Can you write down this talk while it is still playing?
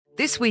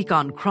This week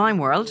on Crime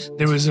World.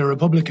 There was a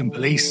Republican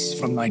police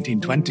from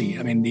 1920.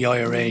 I mean, the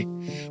IRA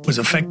was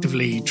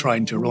effectively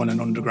trying to run an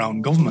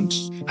underground government.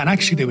 And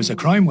actually, there was a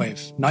crime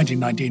wave.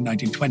 1919,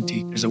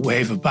 1920. There's a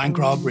wave of bank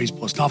robberies,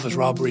 post office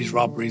robberies,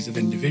 robberies of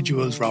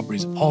individuals,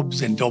 robberies of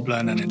pubs in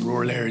Dublin and in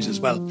rural areas as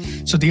well.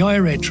 So the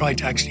IRA tried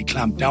to actually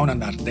clamp down on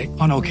that. They,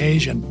 on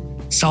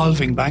occasion,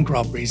 solving bank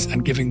robberies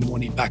and giving the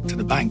money back to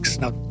the banks.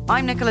 Now,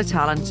 I'm Nicola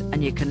Tallant,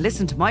 and you can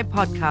listen to my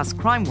podcast,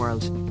 Crime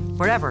World,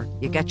 wherever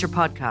you get your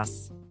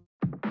podcasts.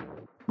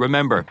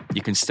 Remember,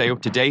 you can stay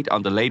up to date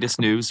on the latest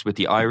news with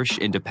the Irish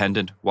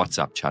Independent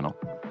WhatsApp channel.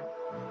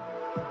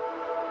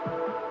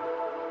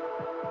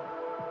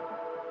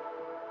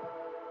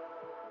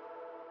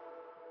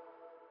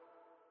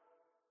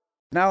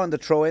 Now on the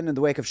throw-in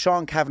the wake of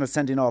Sean Kavanagh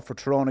sending off for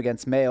Tyrone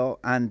against Mayo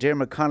and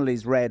Diarmuid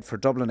Connolly's red for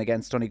Dublin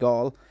against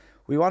Donegal,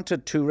 we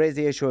wanted to raise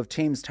the issue of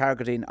teams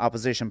targeting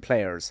opposition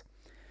players.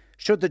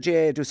 Should the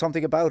GAA do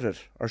something about it,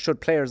 or should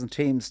players and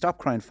teams stop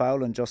crying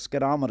foul and just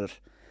get on with it?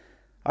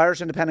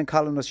 Irish Independent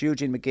columnist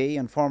Eugene McGee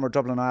and former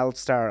Dublin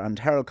All-Star and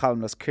Herald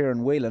columnist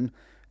Kieran Whelan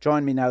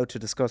join me now to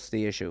discuss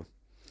the issue.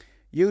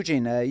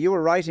 Eugene, you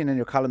were writing in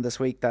your column this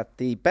week that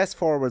the best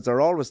forwards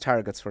are always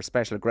targets for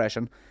special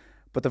aggression,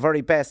 but the very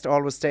best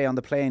always stay on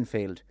the playing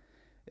field.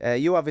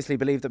 You obviously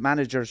believe that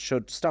managers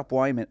should stop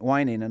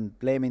whining and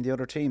blaming the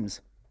other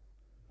teams.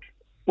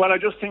 Well, I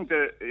just think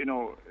that,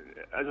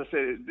 as I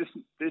say,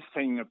 this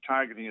thing of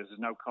targeting is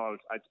now called,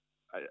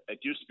 it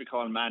used to be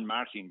called man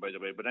marking, by the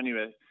way, but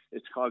anyway,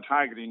 it's called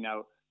targeting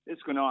now.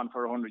 It's gone on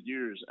for 100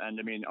 years, and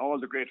I mean, all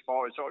the great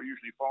forwards, or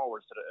usually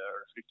forwards that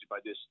are afflicted by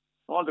this,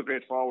 all the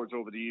great forwards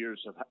over the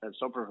years have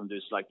suffered from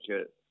this, like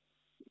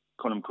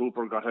Colm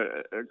Cooper got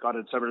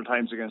it several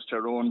times against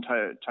Tyrone,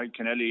 Ty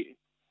Kennelly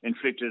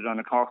inflicted on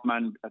a Cork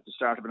man at the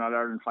start of an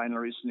All-Ireland final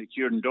recently.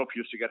 Kieran Duff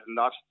used to get it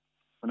a lot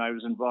when I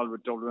was involved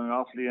with Dublin and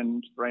Offaly,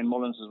 and Brian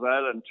Mullins as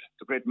well, and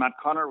the great Matt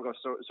Connor got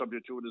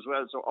subject to it as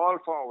well. So all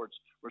forwards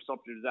were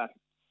subject to that.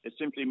 It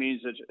simply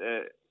means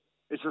that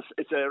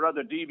it's a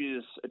rather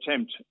devious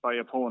attempt by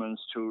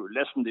opponents to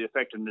lessen the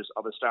effectiveness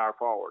of a star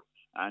forward.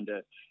 And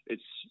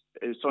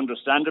it's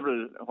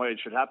understandable why it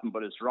should happen,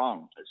 but it's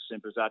wrong. As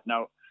simple as that.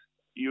 Now,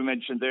 you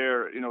mentioned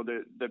there,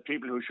 the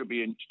people who should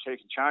be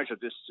taking charge of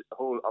this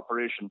whole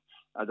operation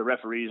are the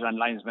referees and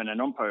linesmen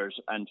and umpires.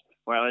 And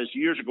whereas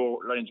years ago,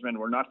 linesmen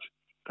were not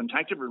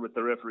contactable with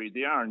the referee,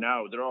 they are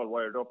now. They're all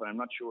wired up, and I'm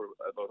not sure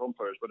about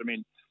umpires. But I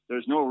mean,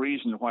 there's no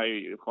reason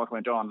why what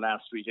went on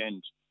last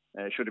weekend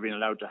should have been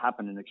allowed to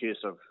happen in the case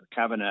of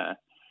Kavanagh.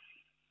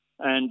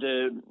 And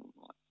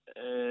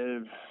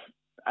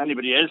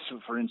anybody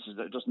else, for instance,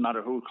 it doesn't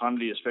matter who,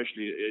 Connolly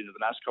especially, in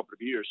the last couple of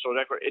years. So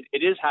therefore,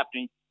 it is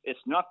happening. It's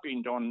not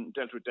being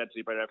dealt with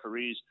deadly by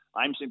referees.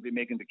 I'm simply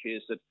making the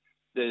case that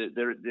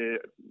the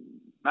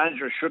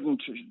manager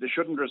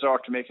shouldn't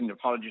resort to making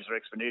apologies or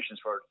explanations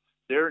for it.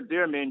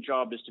 Their main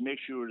job is to make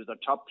sure that the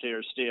top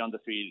players stay on the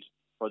field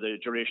for the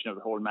duration of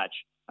the whole match.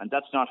 And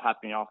that's not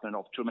happening often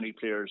enough. Too many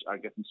players are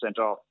getting sent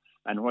off.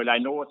 And while I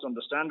know it's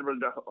understandable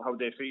how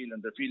they feel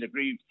and they feel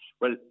aggrieved,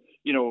 well,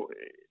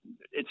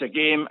 it's a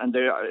game, and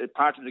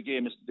part of the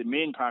game is the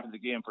main part of the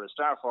game for a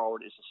star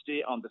forward is to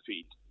stay on the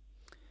field.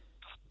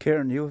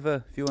 Kieran, you have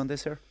a view on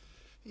this here?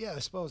 Yeah, I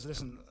suppose.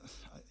 Listen,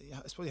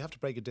 I suppose you have to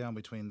break it down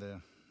between the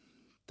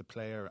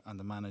player and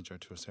the manager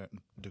to a certain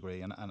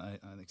degree, and I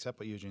accept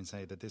what Eugene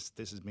said, that this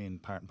has been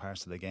part and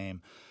parcel of the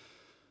game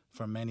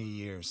for many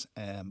years,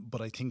 but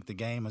I think the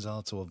game has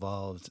also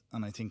evolved,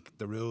 and I think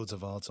the rules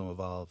have also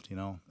evolved.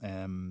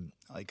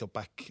 I go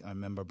back, I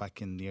remember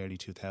back in the early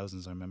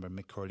 2000s, I remember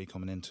Mick Curley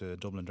coming into a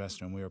Dublin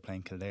dressing room. We were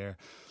playing Kildare,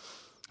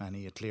 and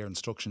he had clear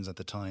instructions at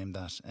the time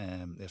that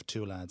if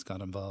two lads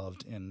got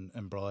embroiled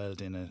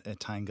in a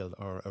tangle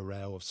or a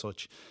row of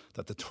such,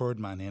 that the third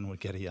man in would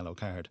get a yellow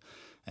card,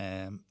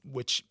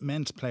 which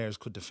meant players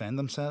could defend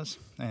themselves,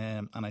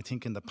 and I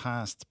think in the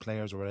past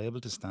players were able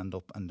to stand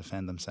up and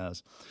defend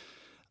themselves.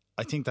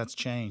 I think that's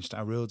changed.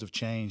 Our rules have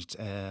changed.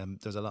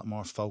 There's a lot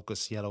more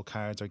focus. Yellow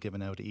cards are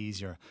given out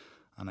easier,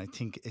 and I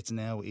think it's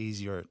now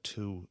easier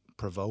to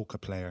provoke a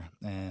player,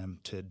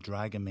 to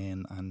drag him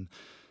in, and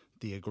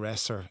the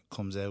aggressor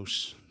comes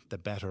out the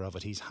better of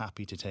it. He's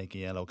happy to take a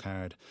yellow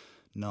card,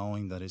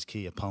 knowing that his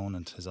key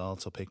opponent has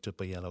also picked up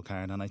a yellow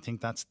card. And I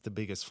think that's the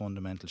biggest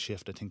fundamental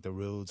shift. I think the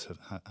rules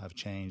have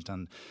changed.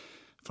 And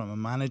from a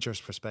manager's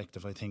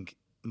perspective, I think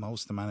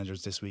most of the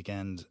managers this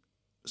weekend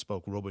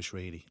spoke rubbish,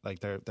 really. Like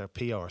they're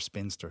PR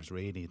spinsters,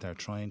 really. They're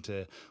trying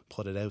to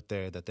put it out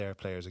there that their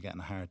players are getting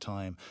a hard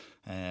time.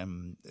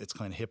 It's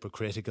kind of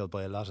hypocritical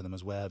by a lot of them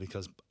as well,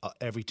 because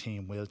every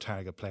team will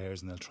target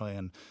players and they'll try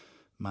and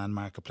man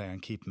mark a player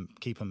and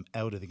keep him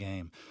out of the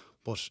game.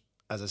 But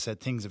as I said,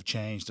 things have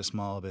changed a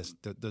small bit.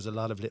 There's a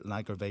lot of little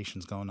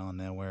aggravations going on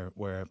now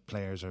where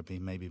players are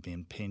maybe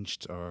being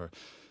pinched, or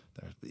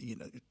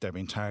they're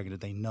being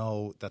targeted. They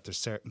know that there's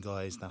certain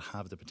guys that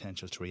have the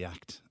potential to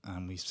react,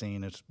 and we've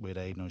seen it with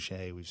Aidan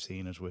O'Shea, we've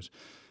seen it with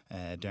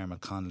Diarmuid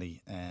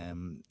Connolly,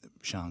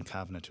 Sean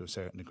Kavanagh to a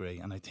certain degree.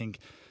 And I think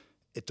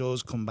it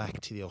does come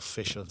back to the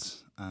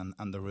officials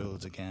and the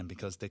rules again,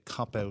 because the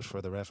cop-out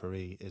for the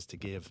referee is to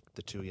give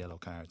the 2 yellow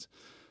cards.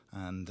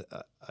 And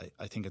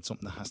I think it's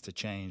something that has to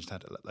change.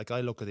 That, like,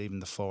 I look at even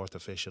the fourth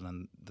official,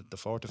 and the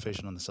fourth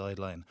official on the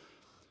sideline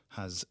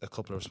has a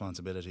couple of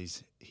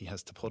responsibilities. He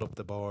has to put up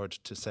the board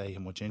to say how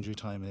much injury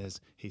time is.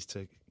 He's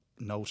to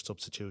note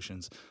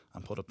substitutions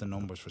and put up the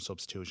numbers for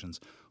substitutions.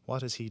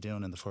 What is he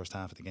doing in the first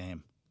half of the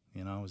game?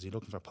 You know, is he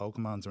looking for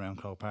Pokemons around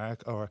Croke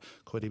Park, or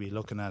could he be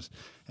looking at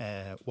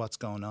what's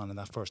going on in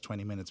that first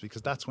 20 minutes?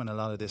 Because that's when a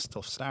lot of this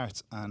stuff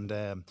starts. And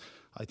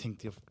I think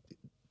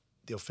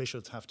the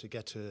officials have to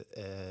get to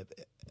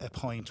a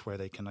point where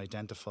they can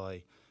identify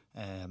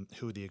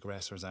who the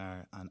aggressors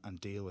are and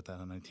deal with that.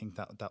 And I think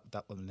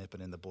that will nip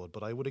it in the bud.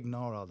 But I would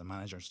ignore all the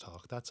managers'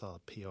 talk. That's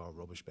all PR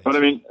rubbish, basically. But I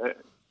mean,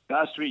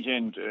 last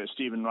weekend,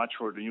 Stephen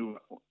Rochford, the new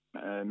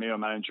Mayo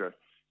manager,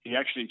 he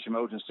actually came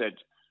out and said,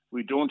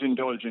 we don't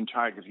indulge in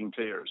targeting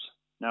players.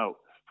 Now,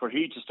 for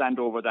he to stand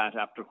over that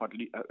after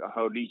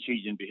how Lee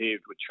Keegan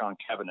behaved with Sean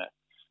Kavanagh,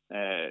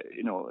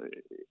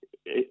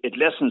 it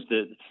lessens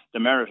the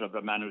merit of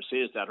a man who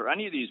says that, or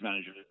any of these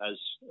managers, as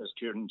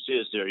Kieran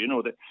says there. You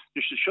know, that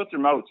they should shut their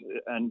mouth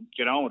and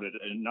get on with it,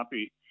 and not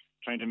be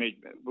trying to make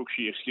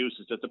bookshy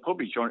excuses that the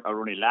public are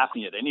only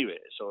laughing at anyway.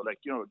 So,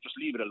 just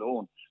leave it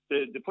alone.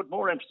 They put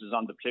more emphasis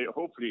on the player.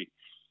 Hopefully,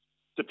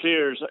 the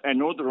players, I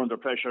know they're under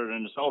pressure,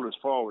 and it's always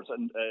forwards,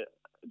 and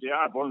they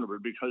are vulnerable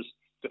because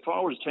the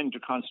forwards tend to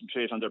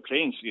concentrate on their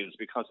playing skills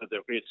because of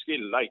their great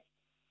skill, like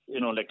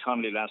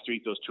Connolly last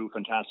week, those 2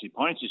 fantastic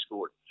points he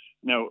scored.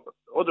 Now,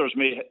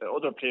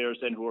 other players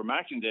then who are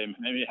marking them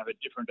maybe have a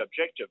different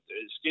objective.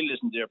 Skill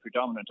isn't their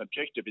predominant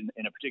objective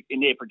in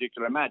a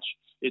particular match.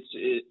 It's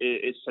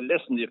to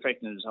lessen the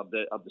effectiveness of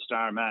the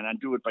star man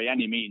and do it by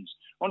any means.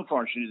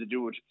 Unfortunately, they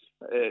do it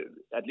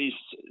at least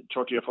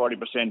 30 or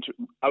 40%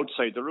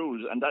 outside the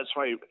rules, and that's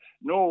why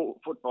no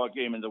football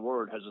game in the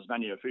world has as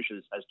many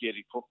officials as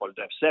Gaelic football.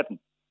 They have 7.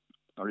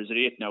 Or is it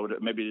 8 now?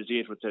 Maybe there's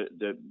 8 with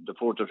the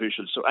fourth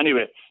official. So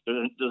anyway,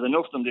 there's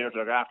enough of them there to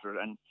look after.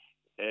 And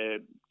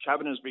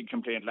Kavanagh's big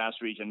complaint last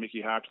week, and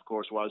Mickey Hart, of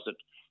course, was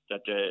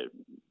that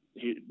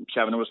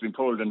Kavanagh was being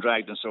pulled and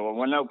dragged and so on.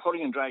 Well, now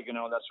pulling and dragging and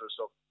all that sort of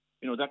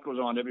stuff, that goes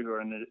on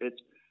everywhere. And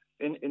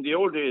in the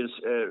old days,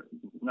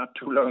 not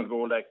too long ago,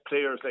 like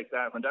players like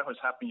that, when that was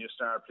happening, a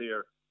star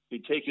player,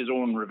 he'd take his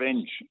own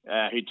revenge.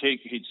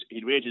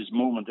 He'd wait his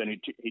moment, and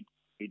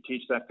he'd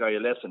teach that guy a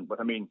lesson.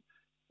 But I mean,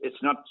 it's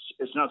not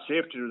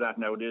safe to do that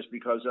nowadays,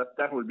 because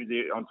that will be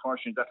the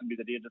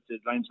day that the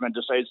linesman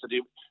decides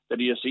that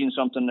he has seen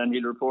something, and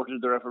he'll report it to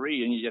the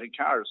referee and you get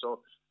a card. So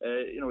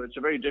it's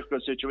a very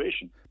difficult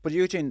situation. But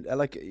Eugene,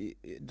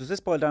 does this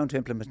boil down to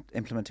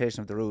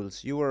implementation of the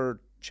rules? You were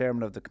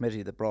chairman of the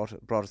committee that brought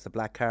us the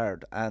black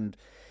card, and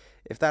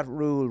if that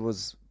rule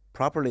was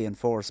properly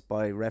enforced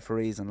by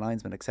referees and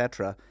linesmen,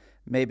 etc.,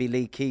 maybe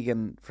Lee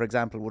Keegan, for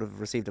example, would have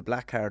received a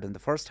black card in the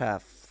first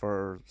half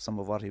for some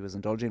of what he was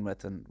indulging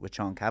with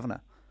Sean Kavanagh.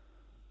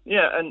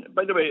 Yeah, and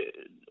by the way,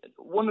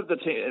 one of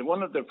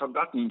the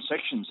forgotten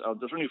sections,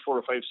 there's only 4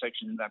 or 5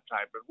 sections in that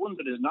type, but one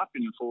that has not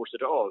been enforced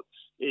at all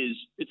is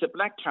it's a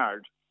black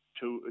card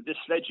to this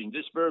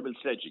verbal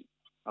sledging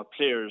of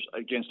players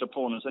against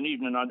opponents,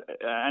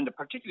 and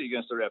particularly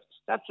against the ref.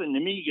 That's an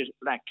immediate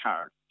black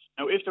card.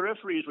 Now, if the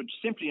referees would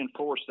simply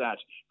enforce that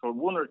for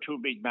 1 or 2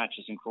 big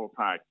matches in Croke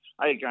Park,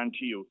 I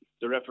guarantee you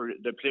the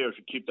players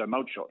would keep their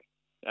mouth shut.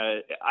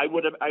 I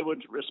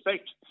would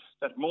respect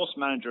that most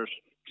managers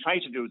try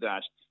to do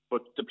that,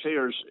 but the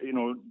players,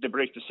 they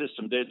break the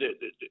system.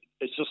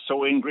 It's just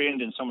so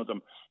ingrained in some of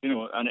them,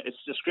 and it's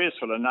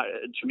disgraceful. And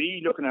to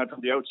me, looking at it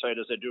from the outside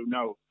as I do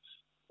now,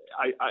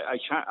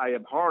 I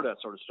abhor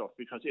that sort of stuff,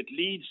 because it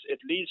leads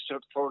to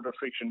further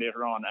friction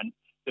later on. And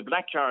the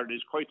black card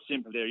is quite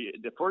simple there.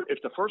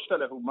 If the first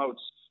fella who mouths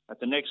at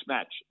the next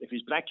match, if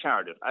he's black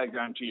carded, I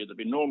guarantee you there'll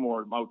be no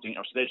more mouthing,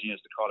 or sledging as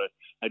to call it.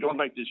 I don't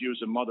like this use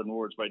of modern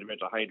words, by the way,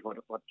 to hide what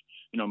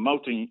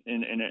mouthing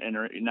in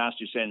a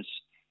nasty sense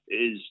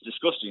is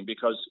disgusting,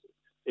 because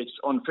it's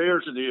unfair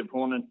to the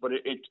opponent, but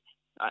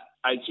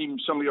I think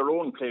some of your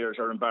own players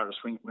are embarrassed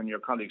when your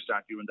colleagues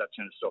start doing that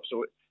kind of stuff.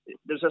 So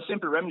there's a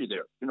simple remedy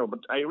there, but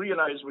I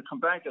realise we come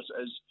back as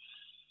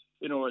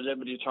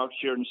everybody talked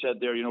here and said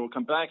there,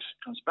 comes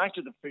back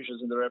to the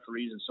officials and the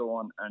referees and so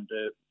on. And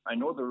I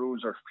know the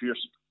rules are fierce,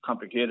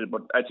 complicated,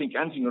 but I think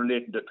anything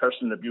related to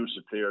personal abuse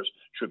of players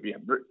should be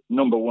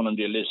number 1 on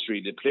the list.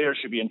 Really, the players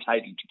should be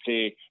entitled to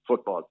play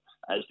football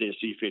as they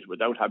see fit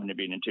without having to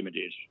be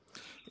intimidated.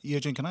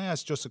 Eugene, can I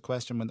ask just a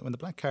question? When the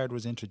black card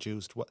was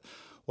introduced,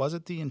 was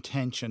it the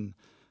intention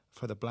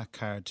for the black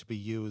card to be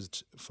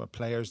used for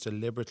players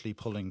deliberately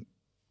pulling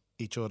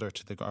each other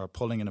or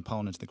pulling an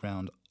opponent to the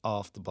ground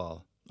off the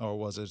ball? Or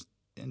was it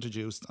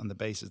introduced on the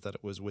basis that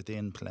it was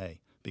within play?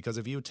 Because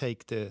if you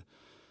take the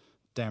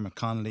Dermot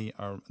Connolly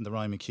or the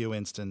Ryan McHugh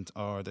incident,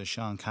 or the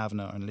Sean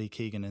Kavanagh and Lee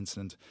Keegan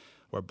incident,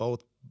 where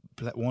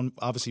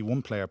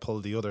one player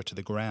pulled the other to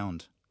the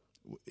ground,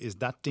 was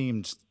that the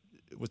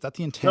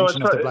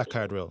intention of the black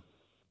card rule?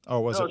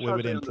 Or was it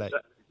within play?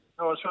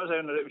 No, as far as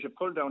I know, if you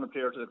pull down a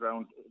player to the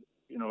ground,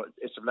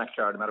 it's a black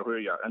card no matter where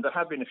you are. And there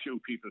have been a few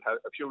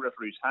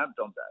referees have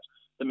done that.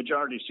 The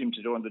majority seem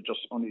to do it, just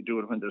only do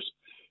it when there's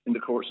in the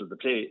course of the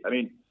play. I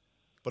mean,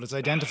 but it's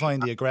identifying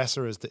the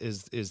aggressor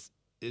is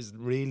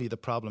really the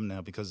problem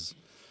now, because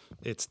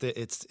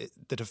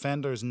the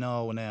defenders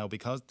know now,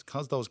 because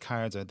those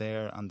cards are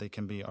there, and they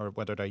can be, or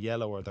whether they're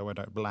yellow or whether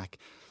they're black,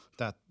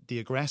 that the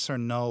aggressor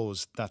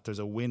knows that there's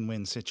a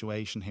win-win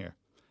situation here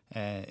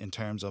in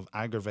terms of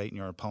aggravating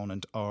your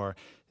opponent or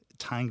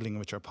tangling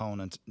with your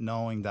opponent,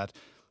 knowing that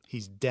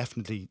he's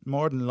definitely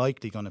more than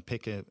likely going to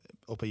pick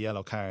up a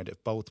yellow card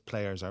if both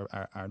players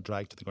are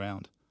dragged to the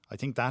ground. I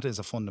think that is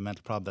a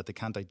fundamental problem, that they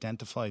can't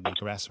identify the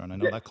aggressor, and I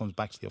know that comes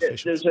back to the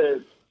officials.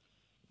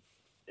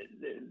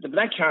 The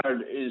black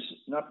card is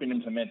not been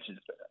implemented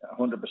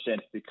 100%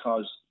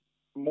 because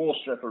most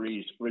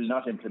referees will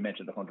not implement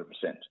it 100%.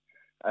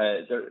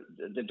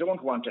 They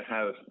don't want to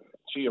have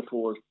 3 or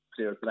 4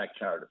 players black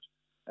carded.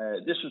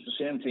 This was the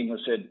same thing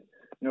was said.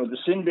 The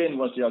sin bin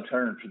was the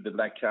alternative to the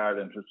black card,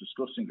 and it was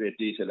discussed in great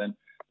detail. And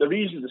the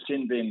reason the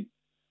sin bin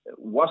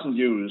wasn't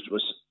used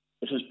was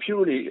it was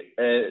purely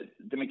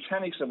the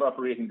mechanics of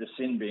operating the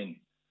sin bin.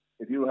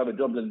 If you have a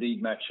Dublin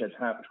League match at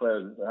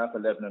 12:30 or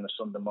 11:30 on a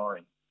Sunday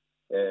morning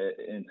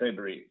in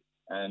February,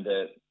 and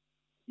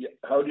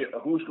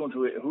who's going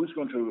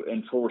to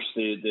enforce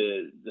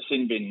the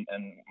sin bin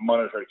and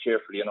monitor it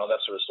carefully and all that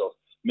sort of stuff?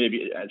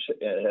 Maybe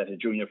at a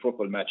junior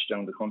football match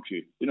down the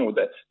country.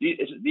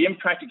 The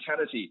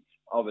impracticality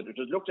of it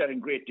was looked at in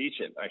great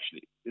detail,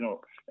 actually.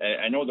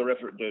 I know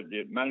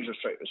the manager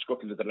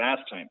scuttled it the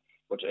last time,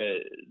 but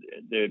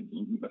the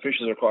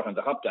officials are caught on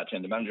the hop that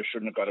time. The manager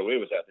shouldn't have got away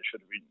with that. It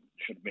should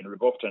have been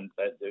rebuffed, and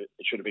it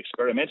should have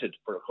experimented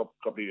for a couple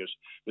of years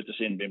with the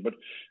sin bin. But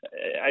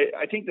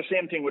I think the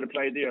same thing would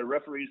apply there.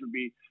 Referees would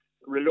be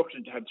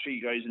reluctant to have 3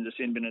 guys in the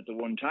sin bin at the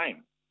one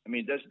time. I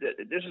mean, this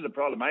is a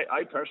problem.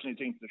 I personally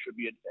think there should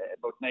be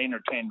about 9 or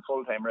 10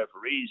 full-time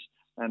referees,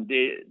 and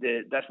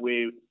that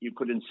way you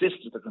could insist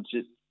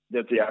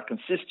that they are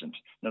consistent.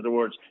 In other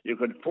words, you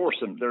could force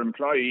them, their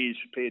employees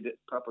paid a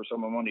proper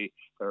sum of money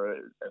for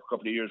a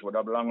couple of years,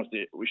 whatever long as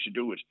they wish to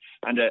do it.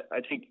 And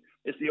I think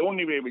it's the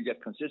only way we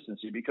get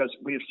consistency, because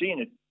we've seen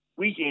it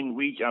week in,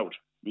 week out.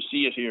 We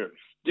see it here,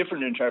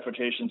 different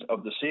interpretations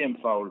of the same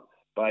foul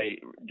by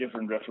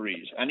different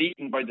referees, and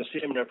even by the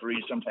same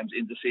referees sometimes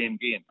in the same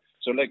game.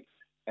 So,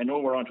 I know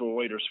we're onto a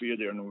wider sphere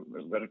there, and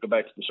we've got to go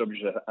back to the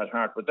subject at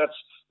heart. But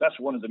that's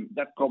one of them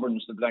that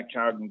governs the black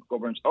card and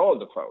governs all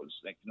the fouls.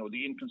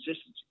 The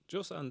inconsistency.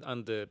 Just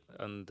on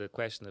the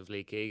question of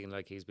Lee Keegan,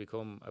 he's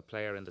become a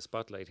player in the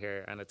spotlight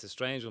here, and it's a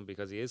strange one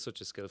because he is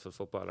such a skillful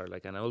footballer.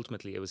 And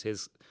ultimately it was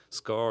his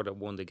score that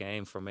won the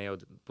game for Mayo.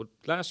 But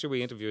last year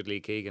we interviewed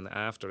Lee Keegan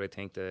after, I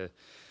think, the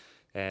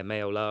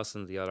Mayo lost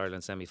in the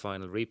All-Ireland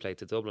semi-final, replay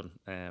to Dublin,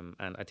 and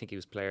I think he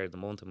was player of the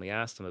month, and we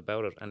asked him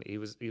about it, and he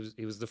was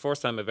the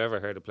first time I've ever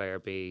heard a player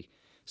be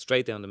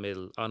straight down the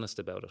middle, honest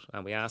about it.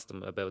 And we asked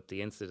him about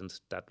the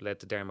incident that led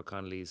to Dermot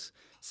Connolly's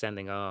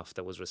sending off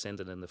that was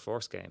rescinded in the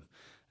first game.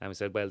 And we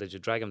said, well, did you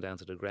drag him down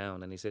to the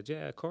ground? And he said,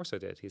 yeah, of course I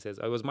did. He says,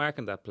 I was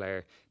marking that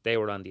player, they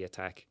were on the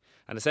attack.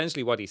 And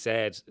essentially what he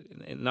said,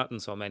 not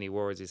in so many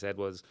words, he said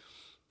was,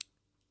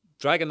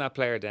 dragging that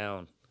player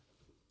down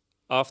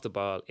off the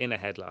ball in a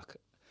headlock,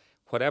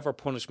 whatever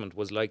punishment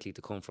was likely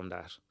to come from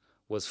that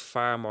was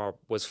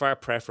far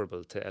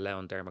preferable to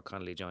allowing Dermot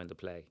Connolly join the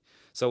play.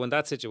 So in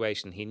that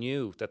situation, he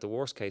knew that the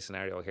worst case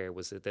scenario here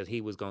was that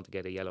he was going to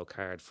get a yellow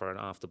card for an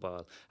off the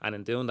ball, and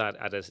in doing that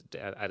at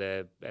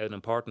an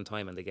important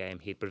time in the game,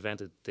 he'd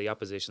prevented the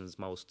opposition's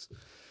most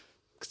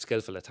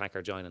skillful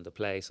attacker joining the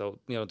play. So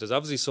there's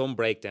obviously some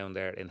breakdown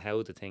there in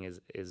how the thing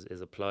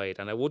is applied,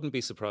 and I wouldn't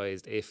be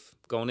surprised if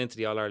going into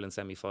the All-Ireland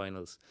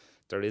semi-finals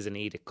there is an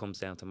edict comes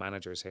down to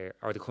managers here,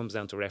 or it comes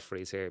down to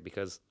referees here,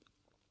 because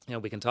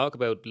we can talk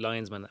about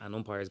linesmen and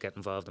umpires get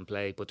involved in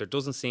play, but there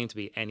doesn't seem to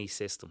be any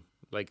system.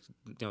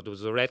 There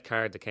was a red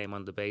card that came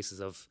on the basis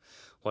of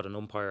what an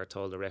umpire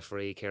told the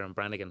referee, Kieran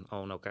Brannigan,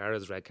 Owen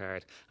O'Gara's red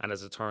card, and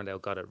as it turned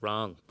out got it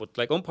wrong. But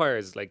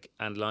umpires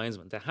and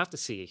linesmen, they have to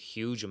see a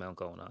huge amount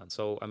going on.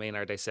 So I mean,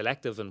 are they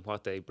selective in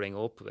what they bring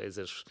up? Is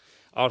it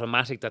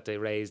automatic that they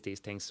raise these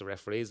things to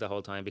referees the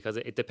whole time? Because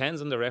it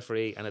depends on the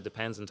referee, and it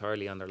depends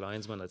entirely on their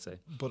linesman, I'd say.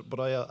 But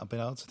I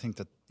also think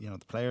that the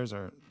players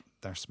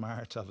they're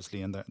smart,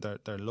 obviously, and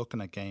they're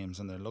looking at games,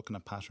 and they're looking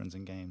at patterns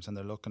in games, and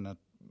they're looking at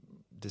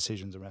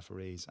decisions of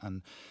referees,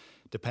 and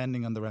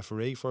depending on the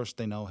referee, first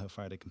they know how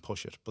far they can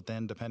push it, but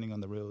then depending on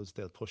the rules,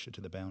 they'll push it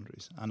to the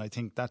boundaries. And I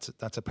think that's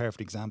a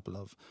perfect example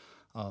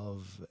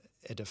of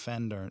a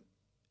defender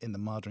in the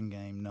modern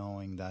game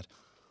knowing that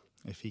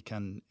if he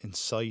can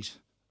incite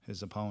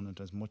his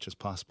opponent as much as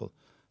possible,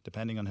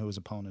 depending on who his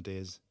opponent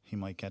is, he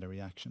might get a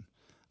reaction.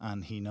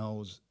 And he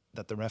knows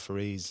that the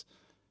referees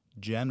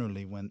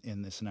generally, when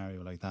in a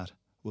scenario like that,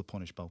 will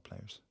punish both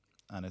players,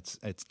 and it's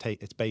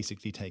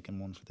basically taking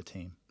one for the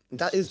team.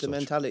 That is the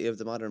mentality of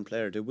the modern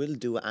player. They will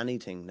do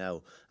anything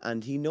now,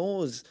 and he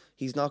knows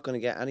he's not going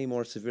to get any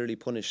more severely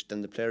punished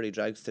than the player he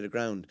drags to the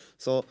ground.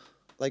 So,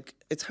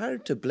 it's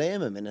hard to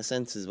blame him in a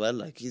sense as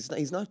well.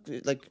 He's not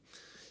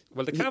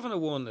Well, the Kavanagh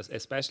one,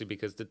 especially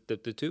because the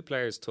two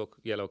players took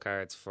yellow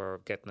cards for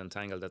getting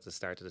entangled at the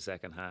start of the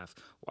second half.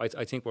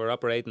 I think we're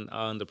operating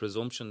on the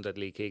presumption that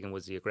Lee Keegan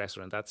was the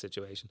aggressor in that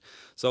situation.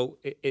 So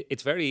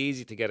it's very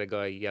easy to get a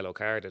guy yellow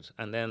carded,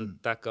 and then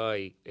that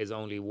guy is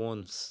only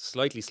one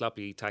slightly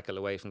sloppy tackle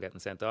away from getting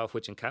sent off,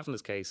 which in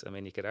Kavanagh's case, I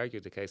mean, you could argue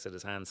the case that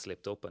his hand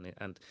slipped up,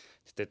 and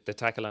the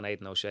tackle on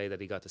Aidan O'Shea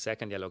that he got the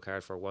second yellow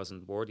card for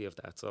wasn't worthy of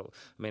that. So,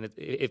 I mean,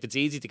 if it's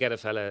easy to get a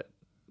fella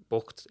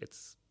booked,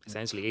 it's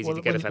essentially easy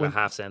to get a fella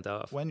half sent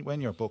off.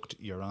 When you're booked,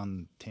 you're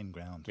on thin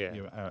ground. Yeah.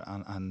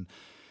 And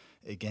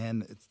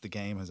again, the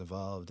game has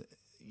evolved.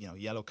 You know,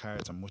 yellow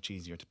cards are much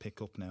easier to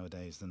pick up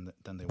nowadays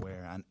than they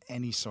were, and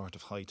any sort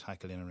of high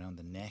tackle in around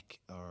the neck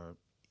or,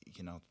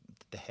 you know,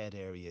 the head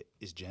area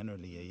is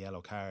generally a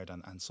yellow card,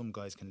 and some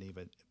guys can leave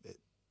it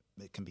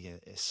can be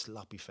a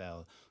sloppy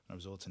foul and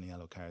results in a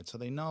yellow card. So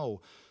they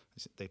know.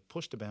 They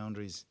push the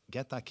boundaries,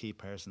 get that key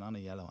person on a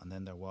yellow, and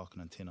then they're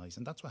walking on thin ice.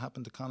 And that's what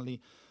happened to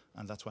Connolly,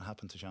 and that's what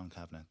happened to Sean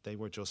Kavanagh. They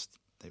were just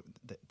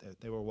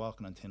they were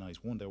walking on thin ice.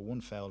 They're one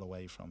foul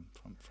away from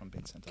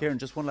being sent off. Kieran,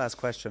 just one last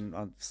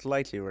question,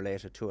 slightly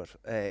related to it,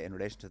 in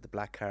relation to the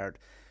black card.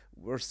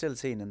 We're still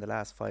seeing in the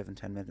last 5 and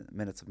 10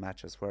 minutes of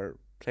matches where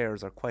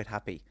players are quite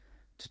happy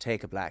to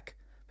take a black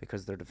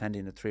because they're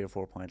defending a 3 or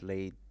 4 point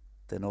lead.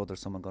 They know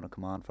there's someone going to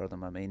come on for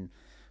them. I mean,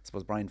 I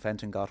suppose Brian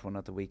Fenton got one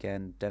at the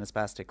weekend. Dennis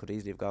Bastick could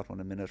easily have got one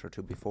a minute or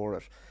two before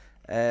it.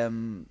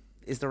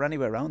 Is there any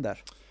way around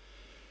that?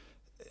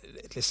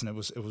 Listen, it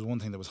was one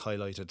thing that was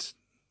highlighted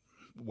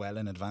well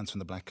in advance when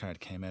the black card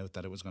came out,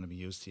 that it was going to be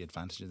used to the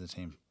advantage of the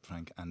team,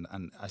 Frank.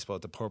 And I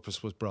suppose the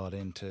purpose was brought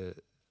in to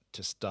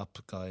stop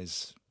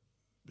guys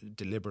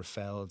deliberate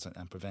fouls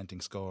and preventing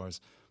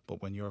scores.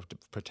 But when you're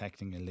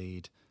protecting a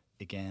lead,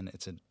 again,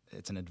 it's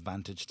an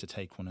advantage to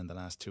take one in the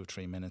last 2 or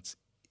 3 minutes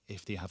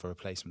if they have a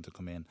replacement to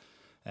come in.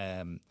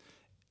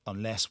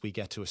 Unless we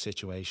get to a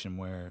situation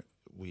where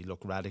we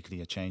look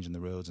radically at changing the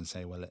rules and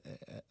say, well,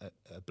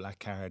 a black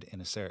card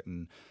in a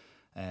certain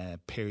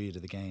period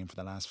of the game for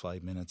the last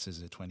 5 minutes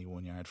is a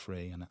 21-yard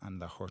free,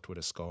 and they're hurt with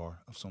a score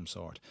of some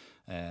sort.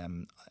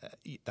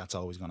 That's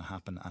always going to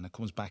happen, and it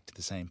comes back to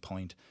the same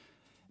point: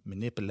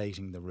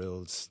 manipulating the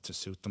rules to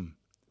suit them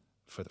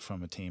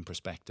from a team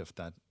perspective.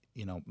 That,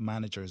 you know,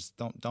 managers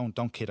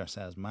don't kid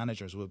ourselves.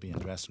 Managers will be in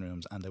dressing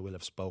rooms and they will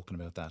have spoken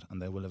about that,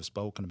 and they will have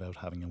spoken about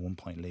having a 1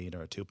 point lead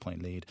or a 2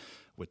 point lead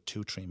with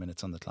 2-3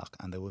 minutes on the clock,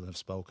 and they will have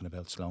spoken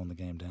about slowing the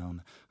game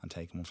down and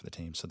taking one for the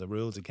team. So the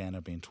rules again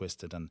are being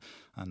twisted, and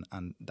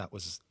that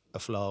was a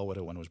flaw with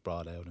it when it was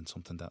brought out, and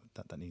something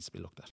that needs to be looked at.